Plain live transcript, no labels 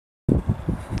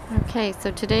Okay,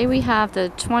 so today we have the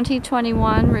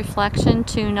 2021 Reflection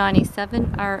 297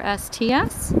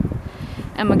 RSTS,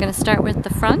 and we're going to start with the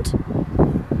front.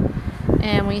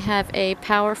 And we have a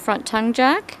power front tongue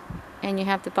jack, and you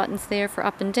have the buttons there for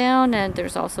up and down, and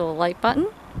there's also a light button.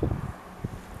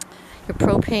 Your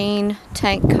propane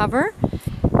tank cover,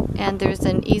 and there's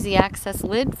an easy access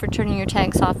lid for turning your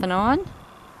tanks off and on. And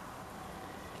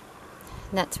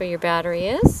that's where your battery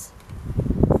is.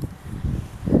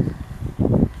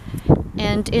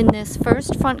 And in this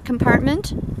first front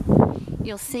compartment,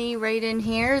 you'll see right in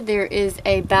here there is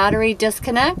a battery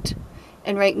disconnect,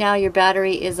 and right now your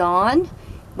battery is on.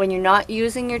 When you're not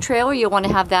using your trailer, you'll want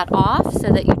to have that off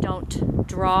so that you don't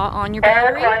draw on your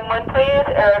battery. Eric, line 1 please.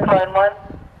 Eric, line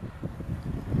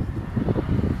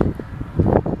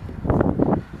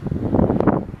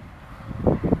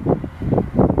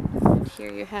 1. And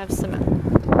here you have some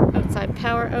outside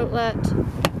power outlet,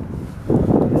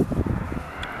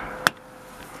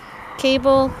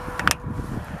 cable,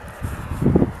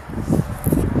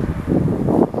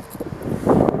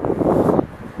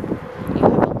 you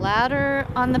have a ladder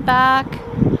on the back,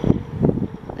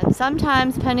 and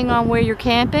sometimes, depending on where you're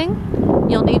camping,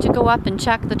 you'll need to go up and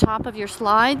check the top of your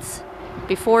slides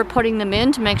before putting them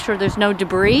in to make sure there's no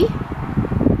debris.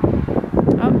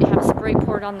 Oh, you have a spray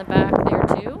port on the back there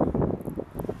too.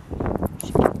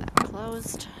 Should get that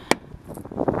closed.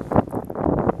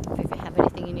 If you have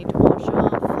anything you need to wash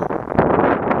off.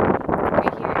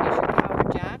 Right here is your power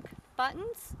jack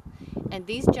buttons, and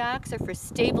these jacks are for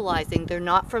stabilizing, they're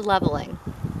not for leveling.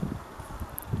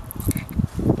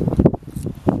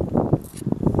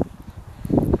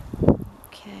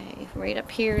 Okay, right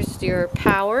up here is your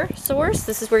power source.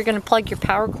 This is where you're going to plug your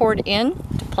power cord in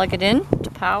to plug it in to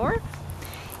power.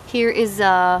 Here is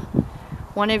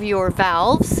one of your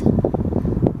valves.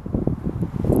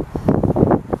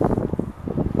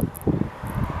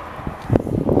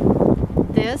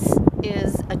 This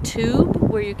is a tube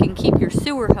where you can keep your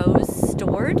sewer hose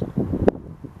stored.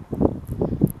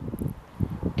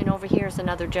 And over here is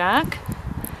another jack,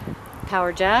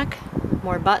 power jack,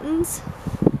 more buttons.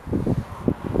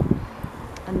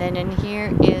 And then in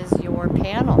here is your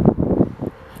panel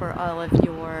for all of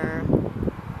your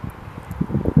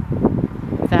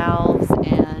valves,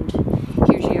 and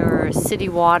here's your city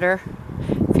water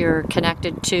if you're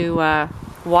connected to a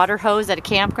water hose at a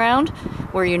campground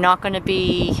where you're not going to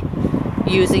be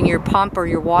using your pump or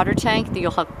your water tank.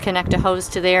 You'll connect a hose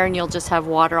to there and you'll just have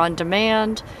water on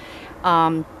demand.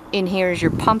 In here is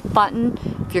your pump button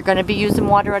if you're going to be using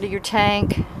water out of your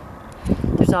tank.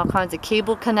 There's all kinds of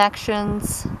cable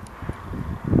connections.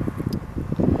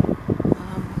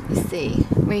 Let me see,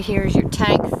 right here is your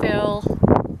tank fill,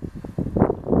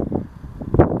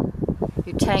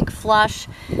 your tank flush.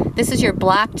 This is your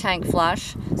black tank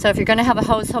flush. So if you're going to have a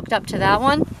hose hooked up to that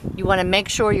one, you want to make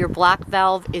sure your black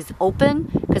valve is open,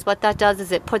 because what that does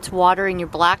is it puts water in your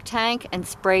black tank and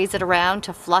sprays it around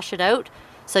to flush it out.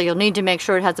 So you'll need to make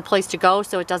sure it has a place to go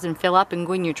so it doesn't fill up and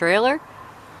go in your trailer.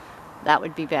 That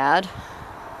would be bad.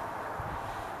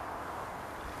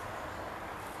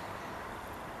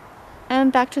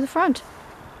 And back to the front.